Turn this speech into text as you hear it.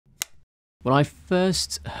When I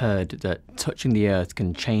first heard that touching the earth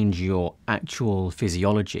can change your actual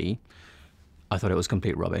physiology, I thought it was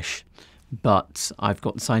complete rubbish. But I've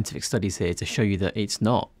got scientific studies here to show you that it's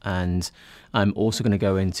not. And I'm also going to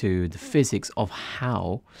go into the physics of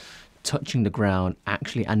how touching the ground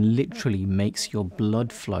actually and literally makes your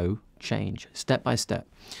blood flow change step by step,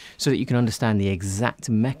 so that you can understand the exact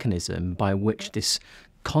mechanism by which this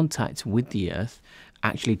contact with the earth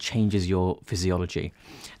actually changes your physiology.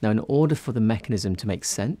 Now, in order for the mechanism to make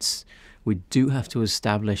sense, we do have to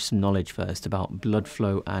establish some knowledge first about blood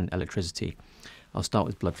flow and electricity. I'll start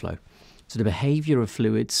with blood flow. So the behavior of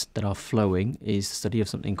fluids that are flowing is the study of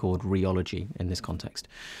something called rheology in this context.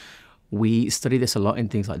 We study this a lot in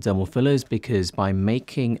things like dermal fillers, because by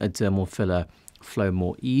making a dermal filler flow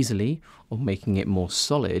more easily or making it more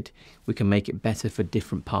solid, we can make it better for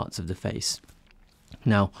different parts of the face.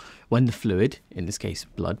 Now, when the fluid, in this case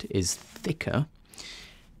blood, is thicker,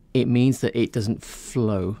 it means that it doesn't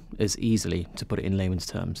flow as easily, to put it in layman's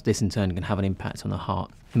terms. This in turn can have an impact on the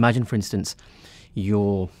heart. Imagine, for instance,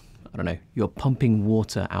 you're pumping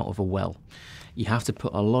water out of a well. You have to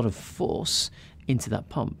put a lot of force into that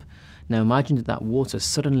pump. Now imagine that that water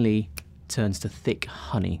suddenly turns to thick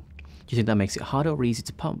honey. Do you think that makes it harder or easier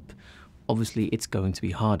to pump? Obviously it's going to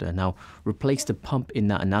be harder. Now replace the pump in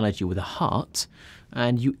that analogy with a heart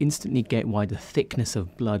and you instantly get why the thickness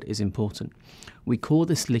of blood is important. We call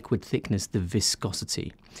this liquid thickness the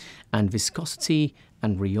viscosity, and viscosity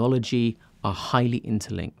and rheology are highly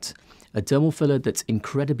interlinked. A dermal filler that's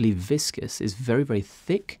incredibly viscous is very, very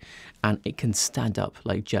thick and it can stand up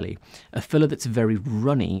like jelly. A filler that's very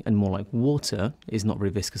runny and more like water is not very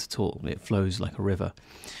viscous at all. It flows like a river.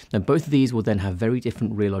 Now, both of these will then have very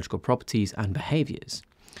different rheological properties and behaviors.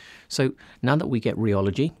 So now that we get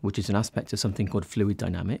rheology, which is an aspect of something called fluid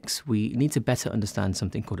dynamics, we need to better understand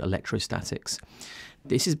something called electrostatics.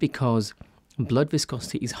 This is because blood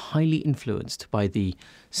viscosity is highly influenced by the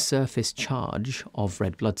surface charge of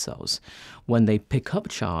red blood cells. When they pick up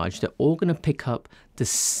charge, they're all going to pick up the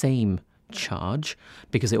same charge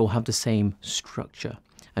because they all have the same structure.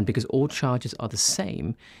 And because all charges are the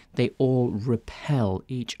same, they all repel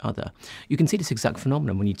each other. You can see this exact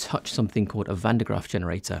phenomenon when you touch something called a Van de Graaff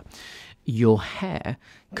generator. Your hair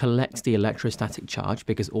collects the electrostatic charge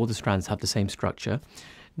because all the strands have the same structure.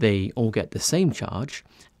 They all get the same charge,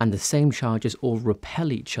 and the same charges all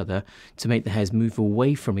repel each other to make the hairs move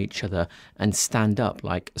away from each other and stand up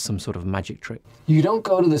like some sort of magic trick. You don't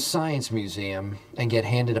go to the science museum and get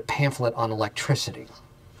handed a pamphlet on electricity.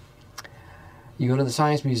 You go to the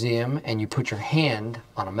science museum and you put your hand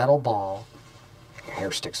on a metal ball, your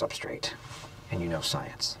hair sticks up straight, and you know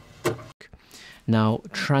science. Now,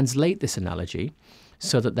 translate this analogy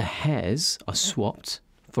so that the hairs are swapped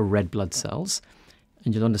for red blood cells,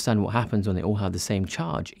 and you'll understand what happens when they all have the same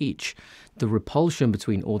charge each. The repulsion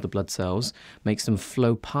between all the blood cells makes them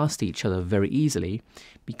flow past each other very easily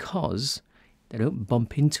because they don't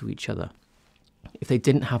bump into each other. If they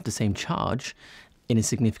didn't have the same charge in a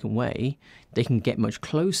significant way, they can get much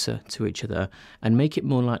closer to each other and make it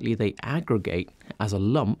more likely they aggregate as a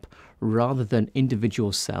lump rather than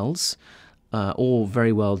individual cells, all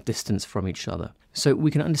very well distanced from each other. So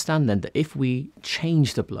we can understand then that if we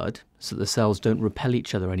change the blood so that the cells don't repel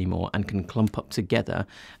each other anymore and can clump up together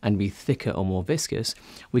and be thicker or more viscous,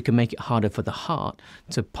 we can make it harder for the heart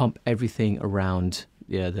to pump everything around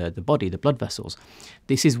the body, the blood vessels.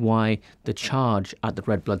 This is why the charge at the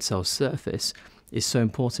red blood cell surface is so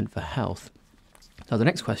important for health. Now the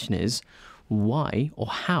next question is, why or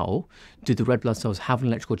how do the red blood cells have an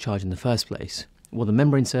electrical charge in the first place? Well, the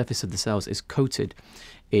membrane surface of the cells is coated.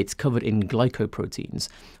 It's covered in glycoproteins,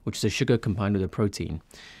 which is a sugar combined with a protein.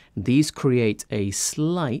 These create a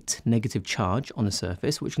slight negative charge on the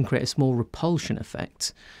surface, which can create a small repulsion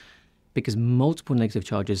effect because multiple negative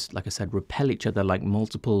charges, like I said, repel each other like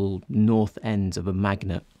multiple north ends of a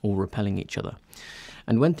magnet, all repelling each other.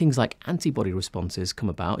 And when things like antibody responses come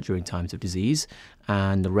about during times of disease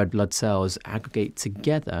and the red blood cells aggregate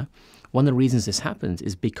together, one of the reasons this happens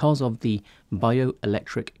is because of the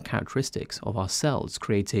bioelectric characteristics of our cells,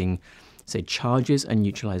 creating, say, charges and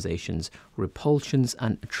neutralizations, repulsions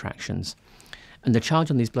and attractions. And the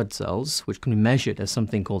charge on these blood cells, which can be measured as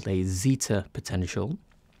something called a zeta potential,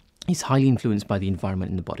 is highly influenced by the environment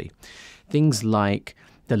in the body. Things like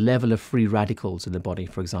the level of free radicals in the body,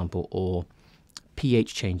 for example, or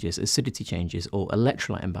pH changes, acidity changes, or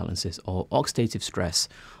electrolyte imbalances, or oxidative stress,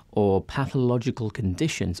 or pathological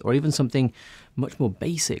conditions, or even something much more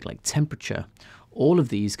basic like temperature, all of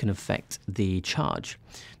these can affect the charge.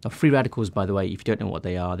 Now, free radicals, by the way, if you don't know what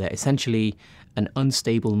they are, they're essentially an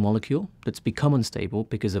unstable molecule that's become unstable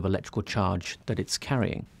because of electrical charge that it's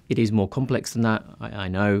carrying. It is more complex than that, I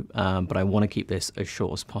know, but I want to keep this as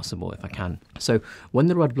short as possible if I can. So when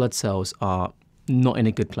the red blood cells are not in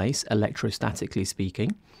a good place, electrostatically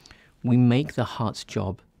speaking, we make the heart's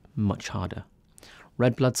job much harder.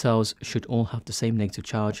 Red blood cells should all have the same negative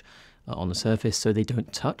charge on the surface so they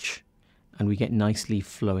don't touch, and we get nicely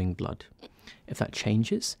flowing blood. If that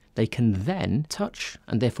changes, they can then touch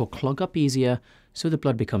and therefore clog up easier, so the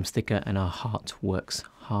blood becomes thicker and our heart works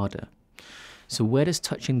harder. So where does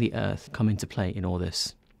touching the earth come into play in all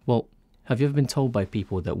this? Well, have you ever been told by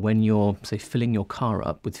people that when you're, say, filling your car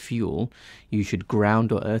up with fuel, you should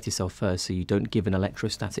ground or earth yourself first so you don't give an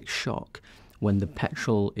electrostatic shock when the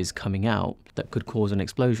petrol is coming out that could cause an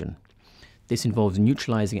explosion? This involves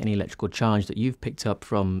neutralizing any electrical charge that you've picked up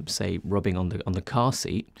from, say, rubbing on the car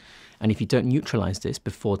seat. And if you don't neutralize this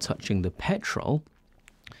before touching the petrol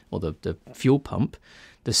or the fuel pump,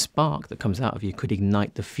 the spark that comes out of you could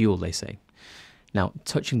ignite the fuel, they say. Now,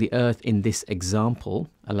 touching the earth in this example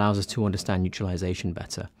allows us to understand neutralization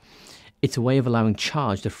better. It's a way of allowing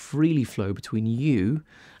charge to freely flow between you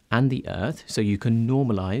and the earth, so you can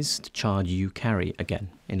normalize the charge you carry, again,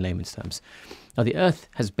 in layman's terms. Now, the earth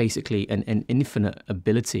has basically an infinite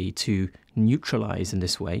ability to neutralize in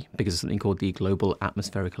this way because of something called the global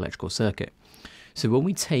atmospheric electrical circuit. So when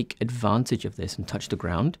we take advantage of this and touch the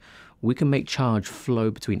ground, we can make charge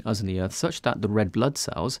flow between us and the earth such that the red blood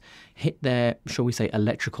cells hit their, shall we say,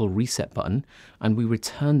 electrical reset button, and we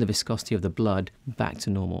return the viscosity of the blood back to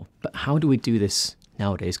normal. But how do we do this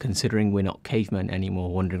nowadays, considering we're not cavemen anymore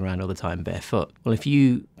wandering around all the time barefoot? Well, if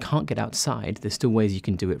you can't get outside, there's still ways you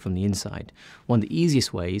can do it from the inside. One of the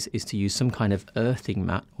easiest ways is to use some kind of earthing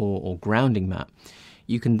mat or grounding mat.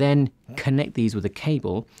 You can then connect these with a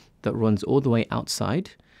cable that runs all the way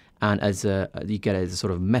outside, and you get a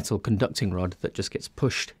sort of metal conducting rod that just gets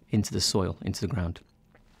pushed into the soil, into the ground.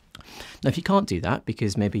 Now, if you can't do that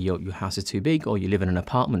because maybe your house is too big or you live in an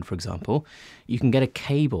apartment, for example, you can get a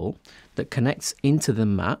cable that connects into the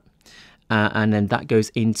mat, and then that goes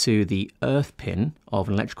into the earth pin of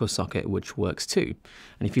an electrical socket, which works too.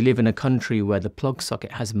 And if you live in a country where the plug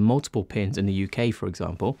socket has multiple pins, in the UK, for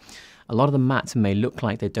example, a lot of the mats may look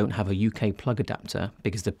like they don't have a UK plug adapter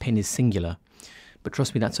because the pin is singular. But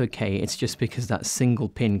trust me, that's okay. It's just because that single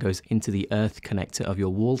pin goes into the earth connector of your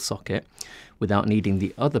wall socket without needing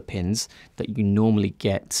the other pins that you normally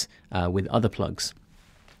get with other plugs.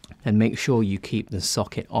 And make sure you keep the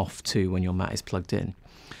socket off too when your mat is plugged in.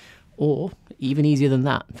 Or even easier than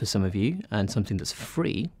that for some of you, and something that's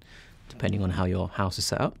free, depending on how your house is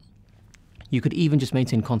set up, you could even just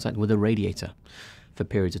maintain contact with a radiator for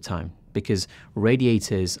periods of time, because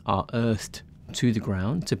radiators are earthed to the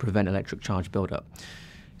ground to prevent electric charge buildup.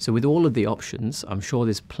 So with all of the options, I'm sure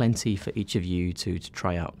there's plenty for each of you to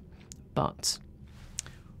try out. But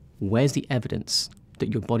where's the evidence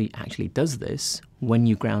that your body actually does this when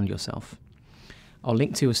you ground yourself? I'll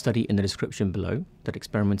link to a study in the description below that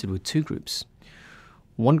experimented with two groups.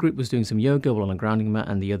 One group was doing some yoga while on a grounding mat,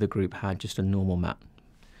 and the other group had just a normal mat.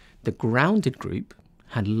 The grounded group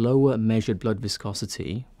had lower measured blood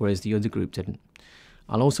viscosity, whereas the other group didn't.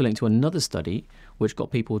 I'll also link to another study which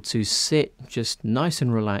got people to sit just nice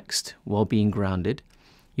and relaxed while being grounded,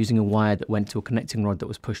 using a wire that went to a connecting rod that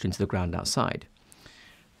was pushed into the ground outside.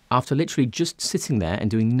 After literally just sitting there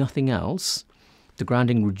and doing nothing else, the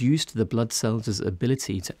grounding reduced the blood cells'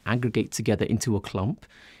 ability to aggregate together into a clump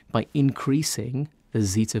by increasing the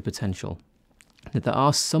zeta potential. Now, there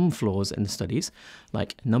are some flaws in the studies,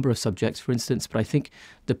 like number of subjects, for instance, but I think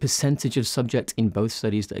the percentage of subjects in both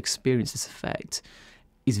studies that experience this effect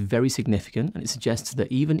is very significant, and it suggests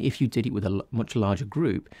that even if you did it with a much larger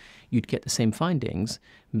group, you'd get the same findings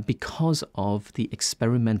because of the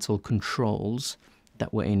experimental controls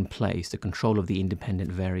that were in place, the control of the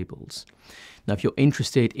independent variables. Now, if you're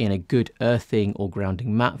interested in a good earthing or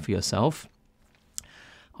grounding mat for yourself,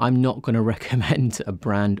 I'm not going to recommend a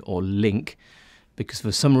brand or link, because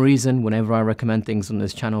for some reason, whenever I recommend things on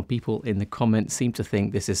this channel, people in the comments seem to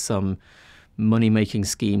think this is some money-making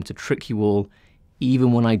scheme to trick you all,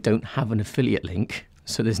 even when I don't have an affiliate link,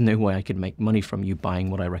 so there's no way I could make money from you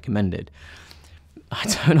buying what I recommended. I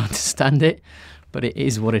don't understand it, but it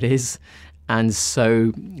is what it is. And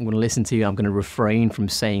so I'm going to listen to you. I'm going to refrain from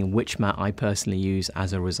saying which mat I personally use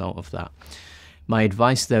as a result of that. My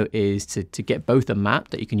advice, though, is to get both a mat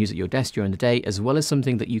that you can use at your desk during the day, as well as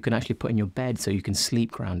something that you can actually put in your bed so you can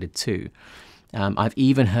sleep grounded too. I've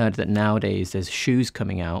even heard that nowadays there's shoes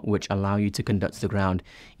coming out which allow you to conduct to the ground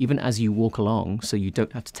even as you walk along, so you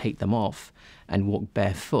don't have to take them off and walk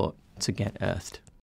barefoot to get earthed.